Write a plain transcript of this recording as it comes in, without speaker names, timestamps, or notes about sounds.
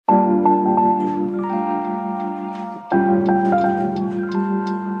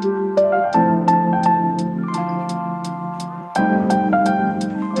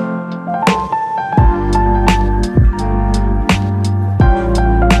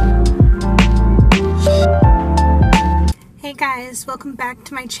guys, welcome back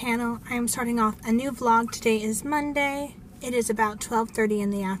to my channel. I am starting off a new vlog. Today is Monday. It is about 12:30 in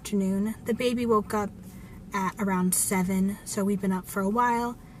the afternoon. The baby woke up at around 7, so we've been up for a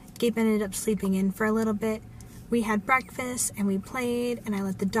while. Gabe ended up sleeping in for a little bit. We had breakfast and we played and I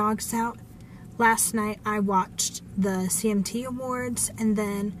let the dogs out. Last night I watched the CMT Awards and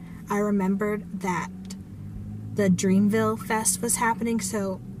then I remembered that the Dreamville Fest was happening,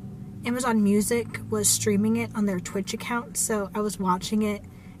 so Amazon Music was streaming it on their Twitch account, so I was watching it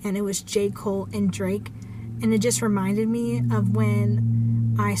and it was J. Cole and Drake, and it just reminded me of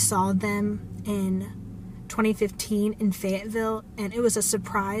when I saw them in 2015 in Fayetteville, and it was a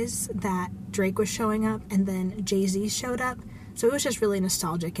surprise that Drake was showing up and then Jay-Z showed up, so it was just really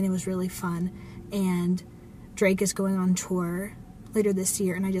nostalgic and it was really fun. And Drake is going on tour later this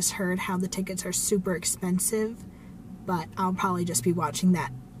year, and I just heard how the tickets are super expensive, but I'll probably just be watching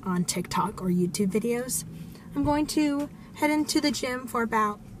that on TikTok or YouTube videos. I'm going to head into the gym for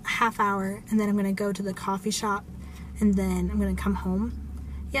about a half hour, and then I'm going to go to the coffee shop, and then I'm going to come home.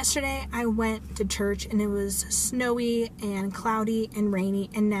 Yesterday I went to church and it was snowy and cloudy and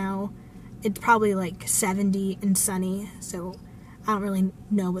rainy, and now it's probably like 70 and sunny, so I don't really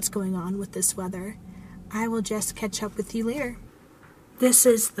know what's going on with this weather. I will just catch up with you later. This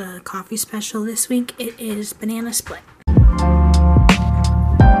is the coffee special this week. It is banana split.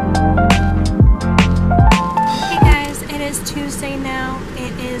 Tuesday now.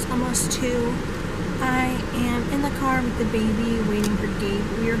 It is almost 2. I am in the car with the baby waiting for Gabe.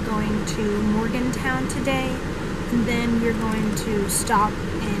 We are going to Morgantown today, and then we're going to stop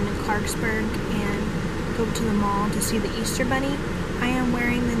in Clarksburg and go to the mall to see the Easter Bunny. I am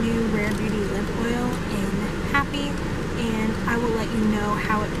wearing the new Rare Beauty lip oil in Happy, and I will let you know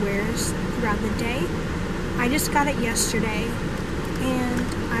how it wears throughout the day. I just got it yesterday, and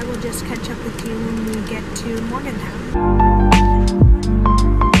I will just catch up with you when we get to Morgantown.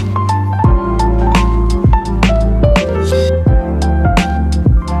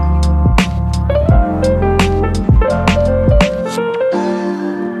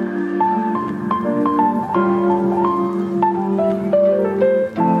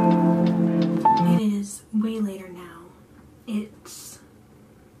 It is way later now. It's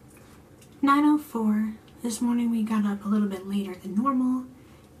 9:04. This morning we got up a little bit later than normal,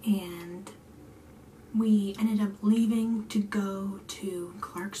 and we ended up leaving to go to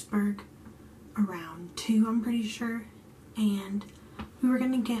Clarksburg around 2, I'm pretty sure, and we were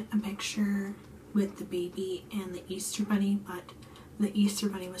going to get a picture with the baby and the Easter Bunny, but the Easter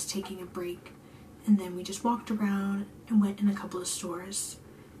Bunny was taking a break, and then we just walked around and went in a couple of stores,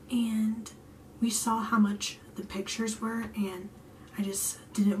 and we saw how much the pictures were, and I just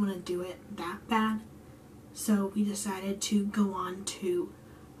didn't want to do it that bad. So we decided to go on to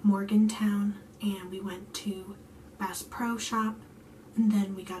Morgantown, and we went to Bass Pro Shop, and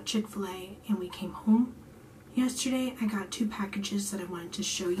then we got Chick-fil-A, and we came home. Yesterday I got 2 packages that I wanted to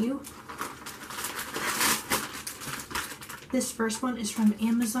show you. This first one is from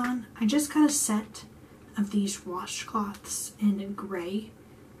Amazon. I just got a set of these washcloths in gray,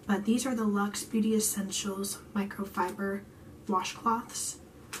 but these are the Luxe Beauty Essentials microfiber washcloths.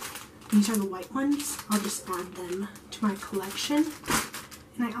 These are the white ones. I'll just add them to my collection.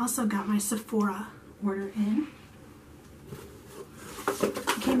 And I also got my Sephora order in.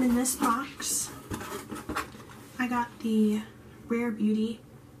 It came in this box. I got the Rare Beauty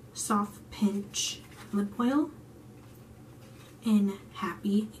Soft Pinch Lip Oil in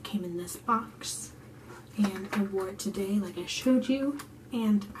Happy. It came in this box. And I wore it today like I showed you,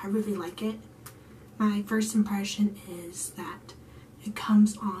 and I really like it. My first impression is that it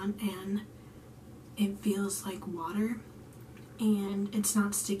comes on and it feels like water, and it's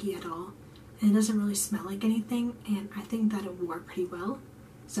not sticky at all, and it doesn't really smell like anything, and I think that it wore pretty well,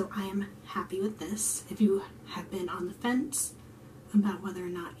 so I am happy with this. If you have been on the fence about whether or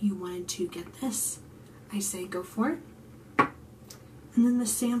not you wanted to get this, I say go for it. And then the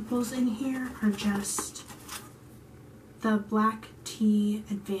samples in here are just the Black Tea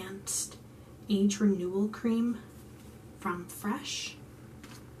Advanced Age Renewal Cream from Fresh,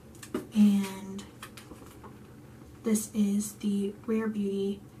 and this is the Rare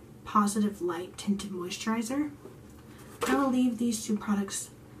Beauty Positive Light Tinted Moisturizer. I will leave these 2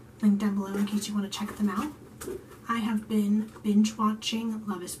 products linked down below in case you want to check them out. I have been binge watching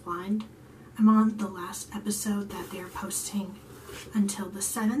Love is Blind. I'm on the last episode that they are posting until the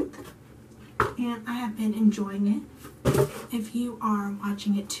 7th, and I have been enjoying it. If you are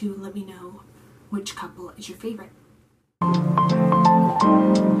watching it too, let me know which couple is your favorite.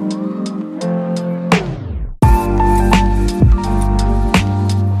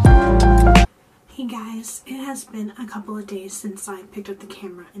 Hey Guys, it has been a couple of days since I picked up the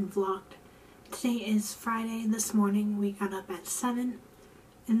camera and vlogged. Today is Friday. This morning we got up at 7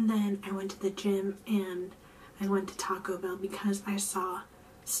 and then I went to the gym and I went to Taco Bell because I saw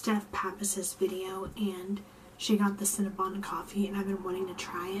Steph Pappas' video and she got the Cinnabon coffee and I've been wanting to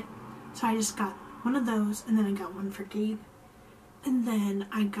try it. So I just got one of those and then I got one for Gabe. And then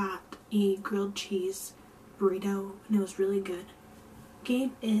I got a grilled cheese burrito and it was really good.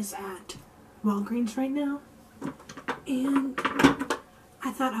 Gabe is at Walgreens right now, and I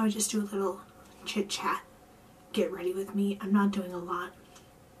thought I would just do a little chit chat, get ready with me. I'm not doing a lot.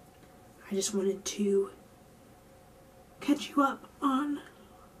 I just wanted to catch you up on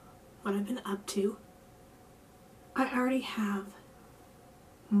what I've been up to. I already have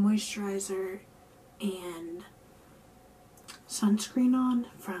moisturizer and sunscreen on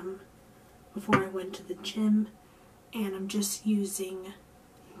from before I went to the gym, and I'm just using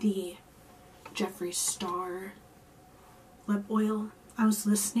the Jeffree Star lip oil. I was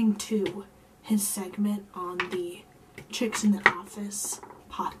listening to his segment on the Chicks in the Office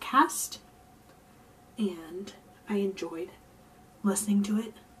podcast and I enjoyed listening to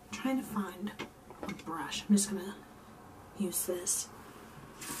it. I'm trying to find a brush. I'm just gonna use this.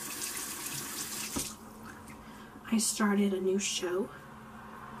 I started a new show.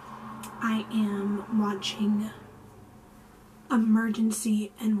 I am watching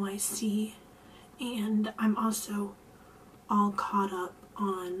Emergency NYC, and I'm also all caught up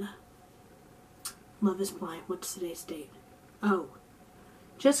on Love is Blind. What's today's date? Oh,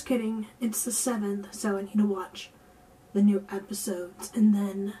 just kidding. It's the 7th, so I need to watch the new episodes, and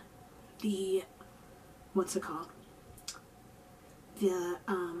then the, what's it called? The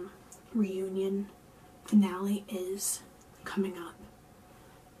reunion finale is coming up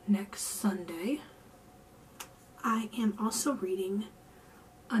next Sunday. I am also reading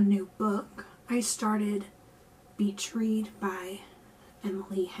a new book. I started Beach Read by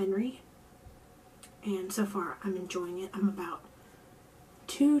Emily Henry, and so far I'm enjoying it. I'm about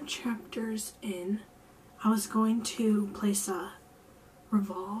 2 chapters in. I was going to place a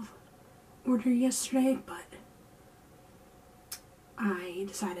Revolve order yesterday, but I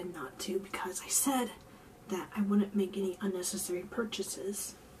decided not to because I said that I wouldn't make any unnecessary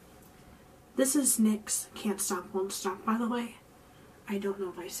purchases. This is NYX Can't Stop Won't Stop, by the way. I don't know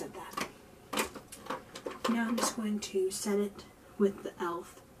if I said that. Now I'm just going to set it with the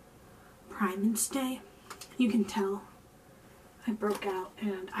e.l.f. Prime and Stay. You can tell I broke out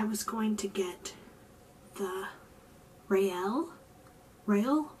and I was going to get the Rail?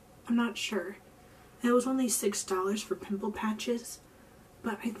 I'm not sure. It was only $6 for pimple patches,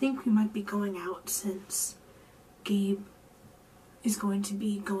 but I think we might be going out since Gabe is going to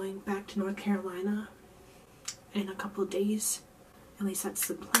be going back to North Carolina in a couple of days. At least that's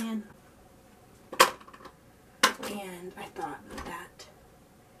the plan. And I thought that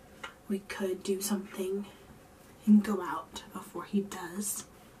we could do something and go out before he does.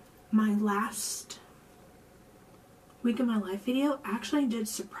 My last Week of My Life video actually did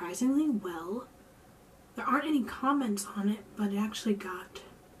surprisingly well. There aren't any comments on it, but it actually got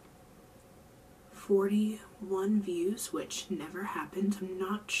 41 views, which never happens. I'm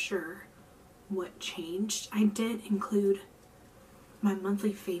not sure what changed. I did include my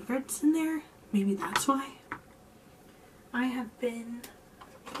monthly favorites in there. Maybe that's why. I have been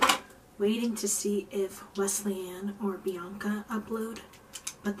waiting to see if Wesley Ann or Bianca upload,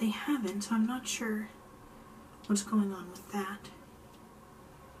 but they haven't, so I'm not sure what's going on with that.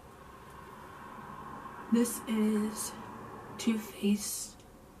 This is Too Faced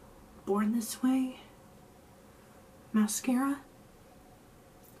Born This Way mascara.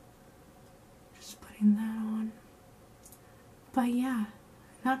 Just putting that on. But yeah,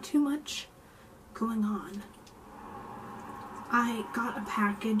 not too much going on. I got a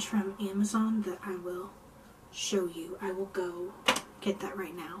package from Amazon that I will show you. I will go get that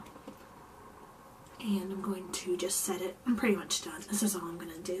right now. And I'm going to just set it. I'm pretty much done. This is all I'm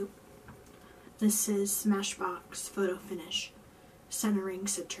going to do. This is Smashbox Photo Finish Centering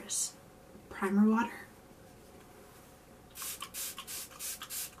Citrus Primer Water.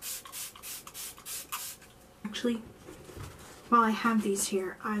 Actually, while I have these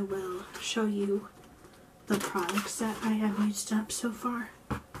here, I will show you the products that I have used up so far.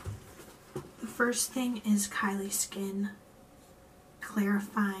 The first thing is Kylie Skin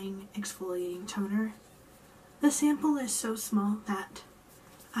Clarifying Exfoliating Toner. The sample is so small that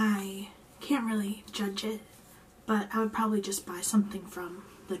I can't really judge it, but I would probably just buy something from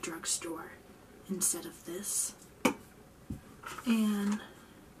the drugstore instead of this. And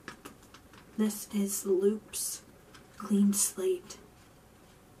this is Loop's Clean Slate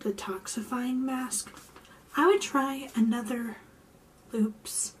detoxifying mask. I would try another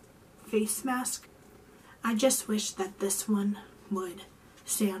Loops face mask. I just wish that this one would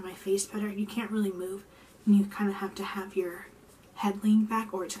stay on my face better. You can't really move, and you kind of have to have your head leaned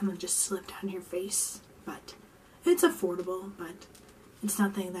back or it's going to just slip down your face. But it's affordable, but it's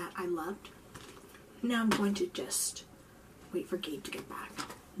nothing that I loved. Now I'm going to just wait for Gabe to get back.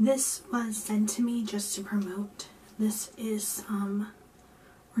 This was sent to me just to promote. This is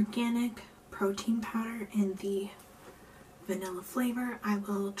organic protein powder in the vanilla flavor. I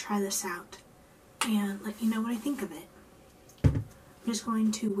will try this out and let you know what I think of it. I'm just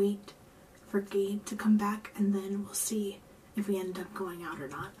going to wait for Gabe to come back and then we'll see if we end up going out or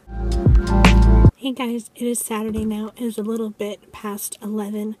not. Hey guys, it is Saturday now. It is a little bit past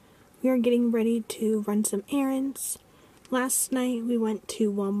 11. We are getting ready to run some errands. Last night we went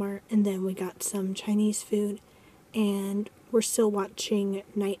to Walmart and then we got some Chinese food and we're still watching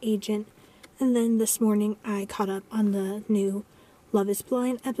Night Agent. And then this morning I caught up on the new Love is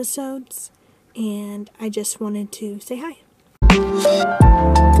Blind episodes and I just wanted to say hi.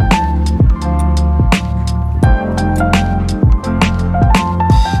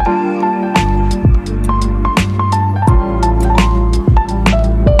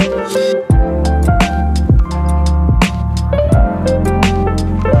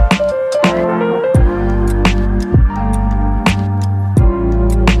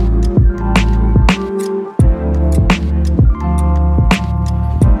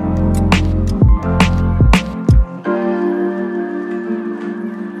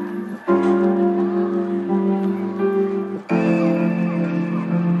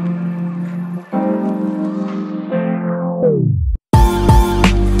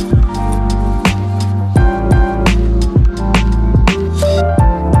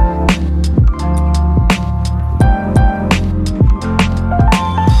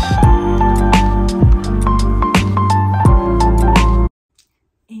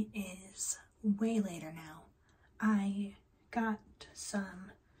 Way later now. I got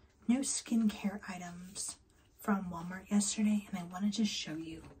some new skincare items from Walmart yesterday and I wanted to show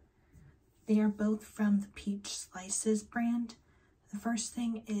you. They are both from the Peach Slices brand. The first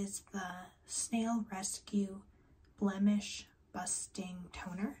thing is the Snail Rescue Blemish Busting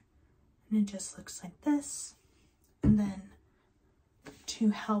Toner and it just looks like this. And then to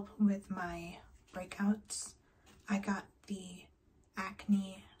help with my breakouts, I got the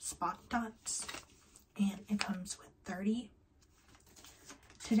Acne Spot Dots and it comes with 30.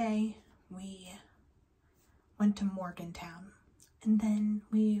 Today we went to Morgantown and then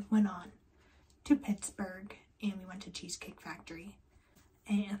we went on to Pittsburgh and we went to Cheesecake Factory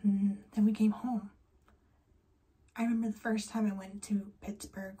and then we came home. I remember the first time I went to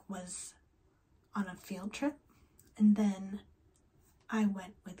Pittsburgh was on a field trip and then I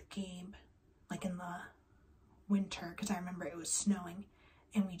went with Gabe like in the winter because I remember it was snowing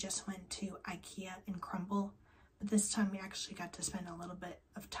and we just went to IKEA and Crumble, but this time we actually got to spend a little bit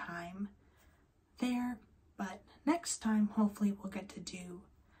of time there. But next time hopefully we'll get to do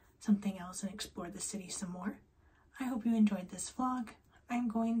something else and explore the city some more. I hope you enjoyed this vlog. I'm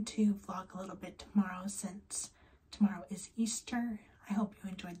going to vlog a little bit tomorrow since tomorrow is Easter. I hope you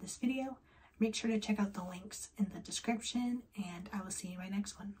enjoyed this video. Make sure to check out the links in the description and I will see you in my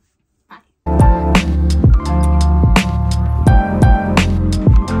next one.